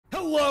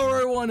Hello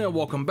everyone and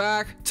welcome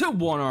back to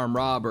One Arm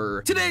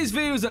Robber. Today's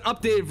video is an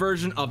updated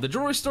version of the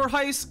jewelry store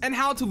heist and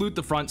how to loot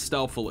the front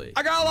stealthily.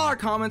 I got a lot of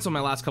comments on my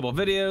last couple of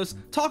videos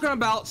talking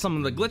about some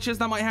of the glitches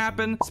that might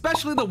happen,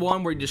 especially the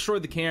one where you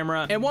destroyed the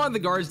camera and one of the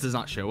guards does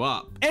not show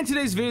up. And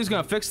today's video is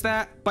going to fix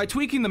that by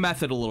tweaking the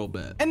method a little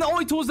bit. And the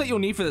only tools that you'll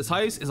need for this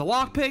heist is a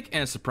lockpick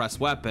and a suppressed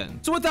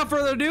weapon. So without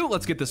further ado,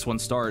 let's get this one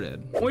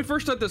started. When we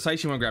first start this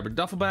heist, you want to grab your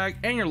duffel bag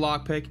and your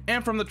lockpick,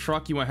 and from the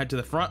truck you want to head to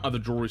the front of the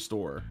jewelry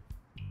store.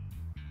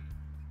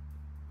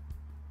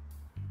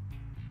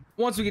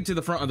 Once we get to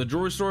the front of the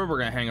jewelry store, we're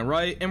going to hang a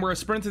right and we're going to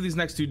sprint through these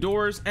next two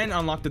doors and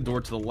unlock the door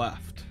to the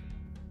left.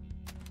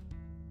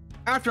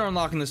 After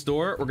unlocking this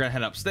door, we're going to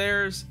head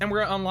upstairs and we're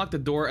going to unlock the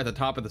door at the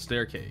top of the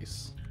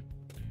staircase.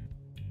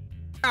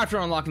 After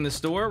unlocking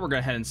this door, we're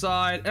going to head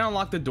inside and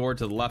unlock the door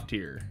to the left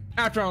here.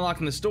 After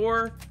unlocking this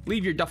door,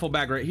 leave your duffel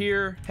bag right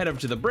here, head over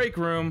to the break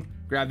room,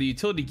 grab the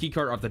utility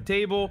keycard off the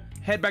table,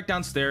 head back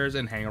downstairs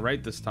and hang a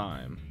right this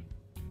time.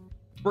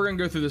 We're going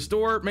to go through this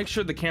door, make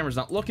sure the camera's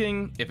not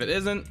looking. If it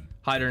isn't,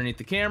 hide underneath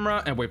the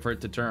camera and wait for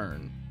it to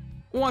turn.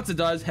 Once it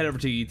does, head over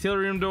to the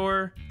utility room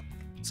door,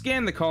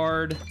 scan the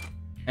card,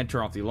 and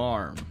turn off the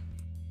alarm.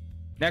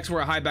 Next, we're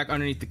gonna hide back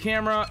underneath the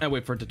camera and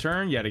wait for it to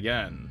turn yet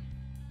again.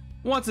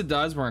 Once it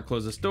does, we're gonna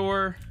close this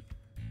door,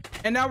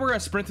 and now we're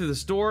gonna sprint through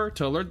this door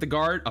to alert the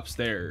guard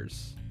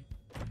upstairs.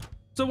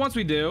 So once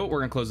we do, we're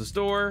gonna close this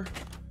door,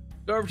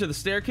 go over to the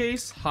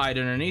staircase, hide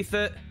underneath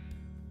it,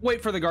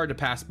 wait for the guard to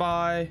pass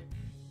by.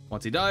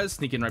 Once he does,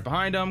 sneak in right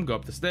behind him, go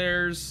up the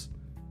stairs,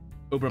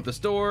 open up this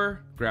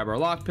door, grab our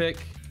lockpick,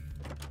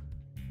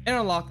 and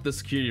unlock the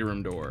security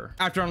room door.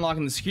 After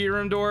unlocking the security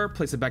room door,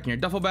 place it back in your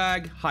duffel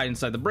bag, hide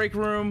inside the break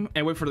room,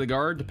 and wait for the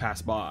guard to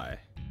pass by.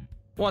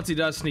 Once he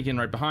does, sneak in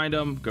right behind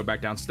him, go back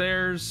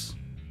downstairs,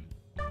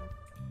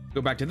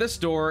 go back to this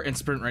door and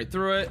sprint right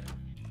through it.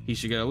 He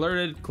should get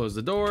alerted, close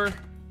the door,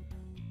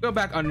 go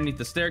back underneath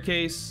the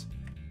staircase,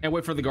 and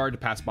wait for the guard to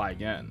pass by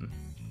again.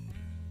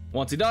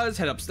 Once he does,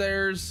 head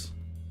upstairs,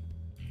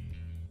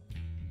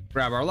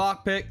 grab our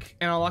lockpick,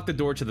 and unlock the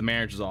door to the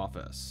manager's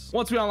office.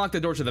 Once we unlock the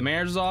door to the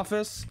manager's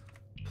office,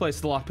 place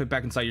the lockpick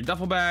back inside your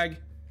duffel bag,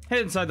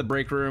 head inside the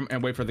break room,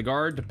 and wait for the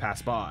guard to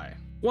pass by.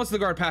 Once the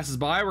guard passes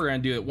by, we're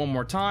going to do it one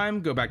more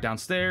time, go back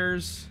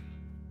downstairs,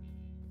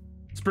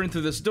 sprint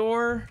through this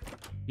door,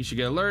 you should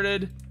get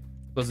alerted,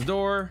 close the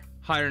door,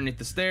 hide underneath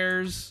the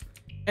stairs,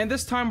 and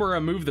this time we're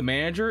going to move the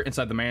manager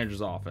inside the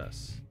manager's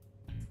office.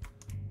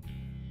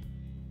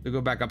 So go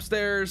back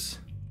upstairs,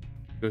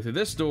 go through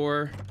this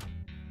door,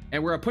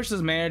 and we're gonna push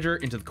this manager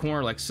into the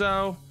corner like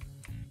so.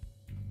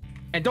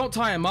 And don't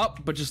tie him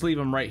up, but just leave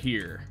him right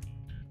here.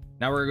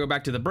 Now we're gonna go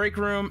back to the break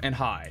room and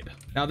hide.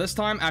 Now this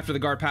time, after the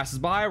guard passes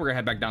by, we're gonna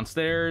head back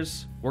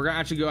downstairs. We're gonna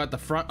actually go at the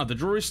front of the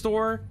jewelry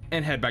store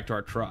and head back to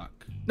our truck.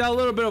 Now a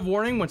little bit of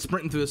warning when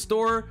sprinting through the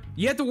store,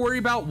 you have to worry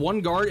about one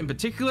guard in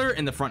particular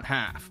in the front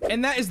half,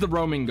 and that is the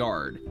roaming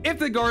guard. If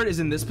the guard is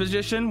in this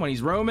position when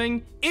he's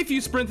roaming, if you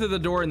sprint through the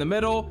door in the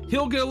middle,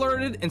 he'll get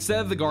alerted instead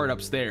of the guard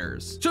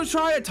upstairs. So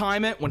try to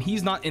time it when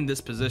he's not in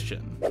this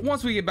position.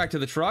 Once we get back to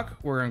the truck,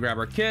 we're gonna grab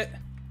our kit,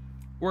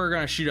 we're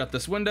gonna shoot out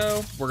this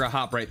window, we're gonna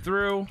hop right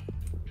through.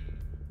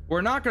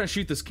 We're not gonna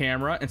shoot this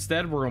camera,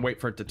 instead we're gonna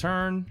wait for it to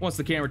turn. Once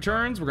the camera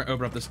turns, we're gonna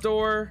open up this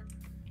door.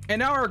 And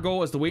now our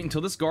goal is to wait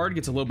until this guard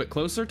gets a little bit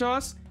closer to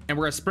us, and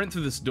we're gonna sprint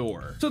through this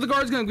door. So the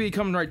guard's gonna be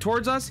coming right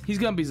towards us. He's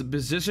gonna be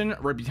positioned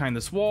right behind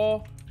this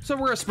wall. So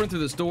we're gonna sprint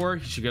through this door.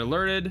 He should get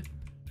alerted.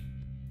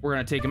 We're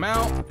gonna take him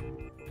out,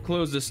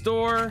 close this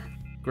door,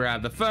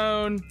 grab the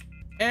phone,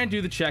 and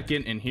do the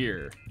check-in in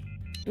here.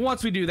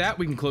 Once we do that,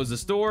 we can close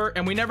this door,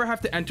 and we never have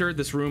to enter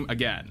this room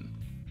again.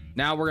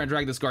 Now we're gonna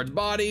drag this guard's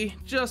body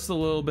just a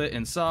little bit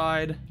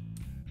inside.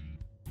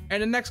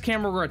 And the next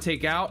camera we're gonna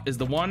take out is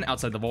the one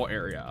outside the vault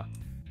area.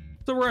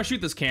 So we're gonna shoot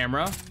this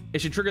camera.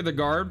 It should trigger the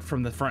guard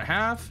from the front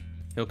half.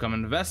 He'll come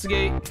and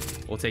investigate.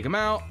 We'll take him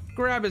out,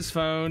 grab his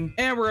phone,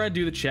 and we're gonna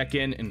do the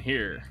check-in in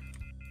here.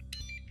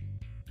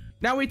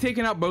 Now we've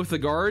taken out both the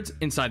guards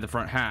inside the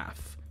front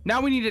half.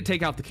 Now we need to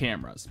take out the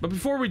cameras. But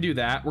before we do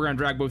that, we're gonna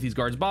drag both these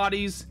guards'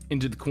 bodies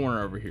into the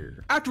corner over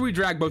here. After we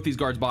drag both these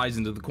guards' bodies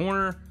into the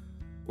corner,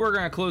 we're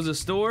gonna close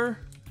this door.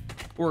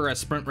 We're gonna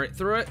sprint right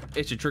through it.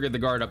 It should trigger the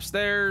guard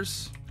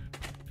upstairs.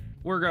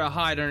 We're gonna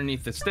hide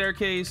underneath the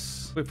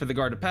staircase, wait for the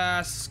guard to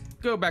pass,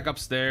 go back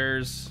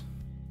upstairs,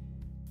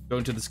 go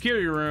into the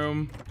security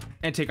room,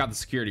 and take out the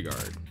security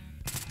guard.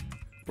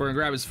 We're gonna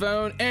grab his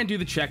phone and do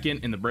the check-in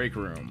in the break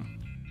room.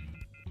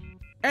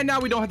 And now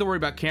we don't have to worry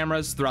about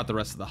cameras throughout the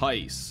rest of the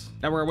heist.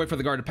 Now we're gonna wait for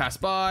the guard to pass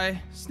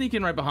by, sneak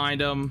in right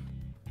behind him,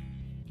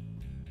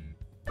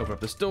 open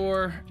up this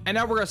door, and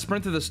now we're gonna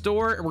sprint through this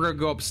door, and we're gonna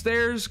go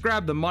upstairs,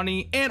 grab the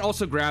money, and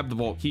also grab the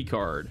vault key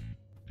card.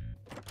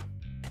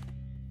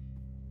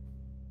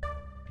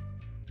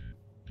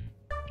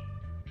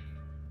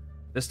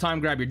 This time,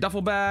 grab your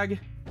duffel bag,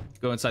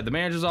 go inside the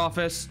manager's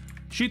office,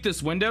 shoot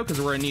this window because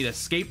we're gonna need an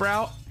escape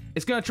route.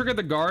 It's gonna trigger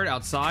the guard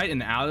outside in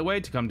the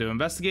alleyway to come to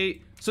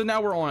investigate. So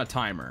now we're on a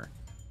timer.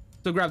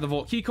 So grab the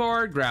vault key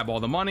card, grab all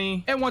the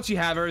money, and once you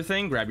have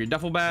everything, grab your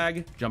duffel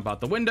bag, jump out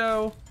the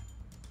window,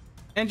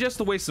 And just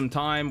to waste some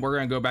time, we're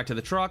gonna go back to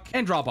the truck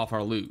and drop off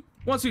our loot.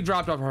 Once we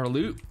dropped off our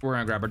loot, we're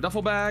gonna grab our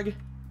duffel bag,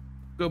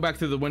 go back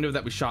through the window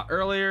that we shot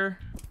earlier.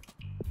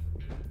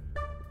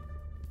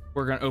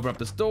 We're gonna open up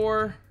this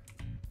door,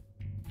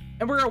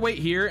 and we're gonna wait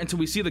here until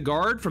we see the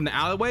guard from the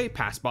alleyway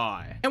pass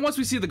by. And once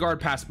we see the guard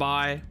pass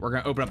by, we're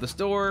gonna open up this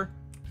door,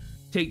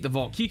 take the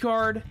vault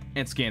keycard,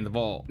 and scan the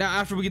vault. Now,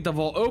 after we get the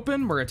vault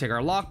open, we're gonna take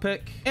our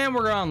lockpick, and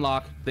we're gonna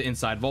unlock the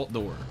inside vault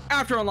door.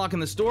 After unlocking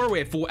this door, we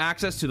have full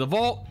access to the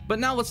vault, but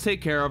now let's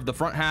take care of the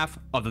front half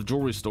of the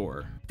jewelry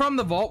store. From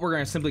the vault, we're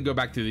gonna simply go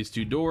back through these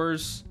two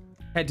doors,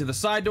 head to the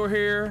side door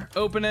here,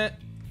 open it,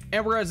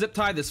 and we're gonna zip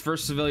tie this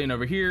first civilian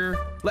over here,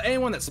 let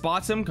anyone that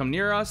spots him come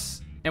near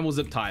us, and we'll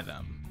zip tie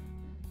them.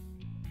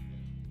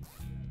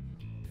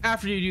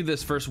 After you do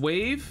this first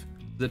wave,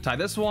 zip tie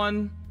this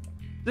one,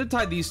 zip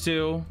tie these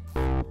two,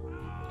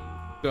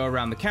 go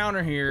around the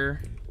counter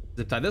here,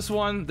 zip tie this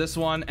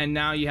one, and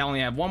now you only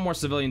have one more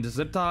civilian to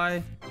zip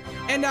tie.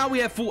 And now we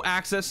have full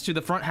access to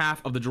the front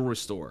half of the jewelry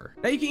store.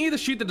 Now you can either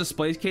shoot the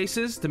display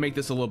cases to make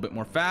this a little bit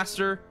more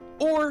faster,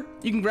 or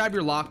you can grab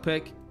your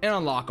lockpick and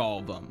unlock all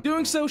of them.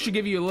 Doing so should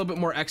give you a little bit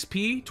more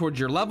XP towards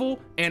your level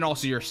and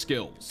also your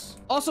skills.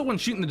 Also, when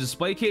shooting the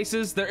display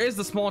cases, there is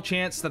the small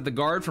chance that the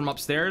guard from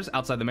upstairs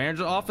outside the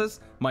manager's office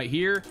might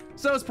hear,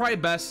 so it's probably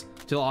best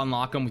to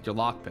unlock them with your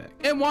lockpick.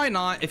 And why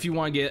not if you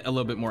want to get a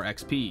little bit more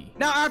XP.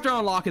 Now, after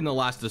unlocking the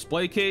last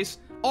display case,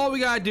 all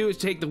we gotta do is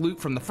take the loot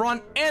from the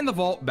front and the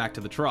vault back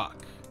to the truck.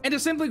 And to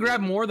simply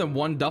grab more than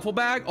one duffel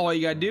bag, all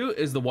you gotta do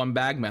is the one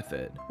bag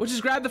method, which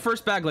is grab the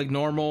first bag like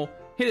normal,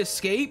 hit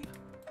escape,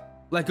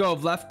 let go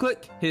of left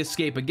click, hit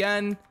escape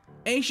again,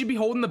 and you should be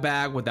holding the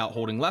bag without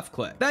holding left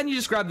click. Then you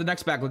just grab the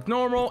next bag like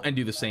normal and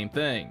do the same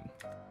thing.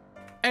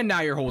 And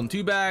now you're holding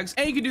two bags,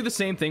 and you can do the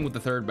same thing with the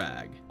third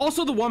bag.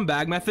 Also, the one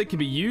bag method can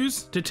be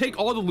used to take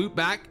all the loot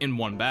back in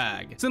one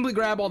bag. Simply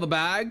grab all the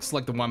bags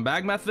like the one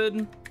bag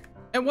method,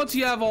 and once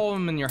you have all of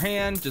them in your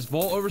hand, just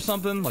vault over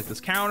something like this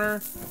counter,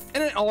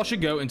 and it all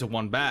should go into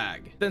one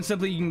bag. Then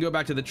simply you can go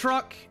back to the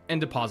truck and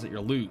deposit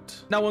your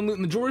loot. Now, when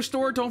looting the jewelry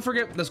store, don't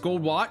forget this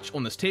gold watch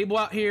on this table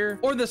out here,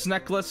 or this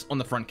necklace on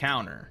the front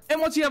counter.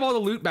 And once you have all the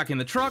loot back in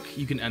the truck,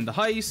 you can end the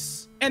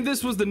heist. And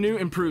this was the new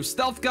improved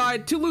stealth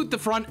guide to loot the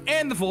front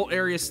and the vault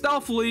area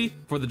stealthily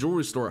for the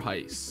jewelry store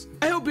heist.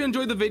 I hope you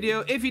enjoyed the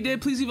video. If you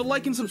did, please leave a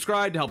like and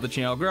subscribe to help the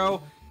channel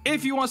grow.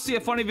 If you want to see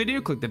a funny video,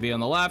 click the video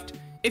on the left.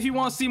 If you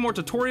want to see more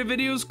tutorial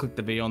videos, click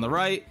the video on the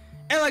right.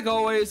 And like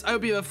always, I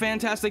hope you have a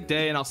fantastic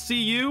day, and I'll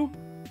see you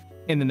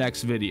in the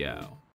next video.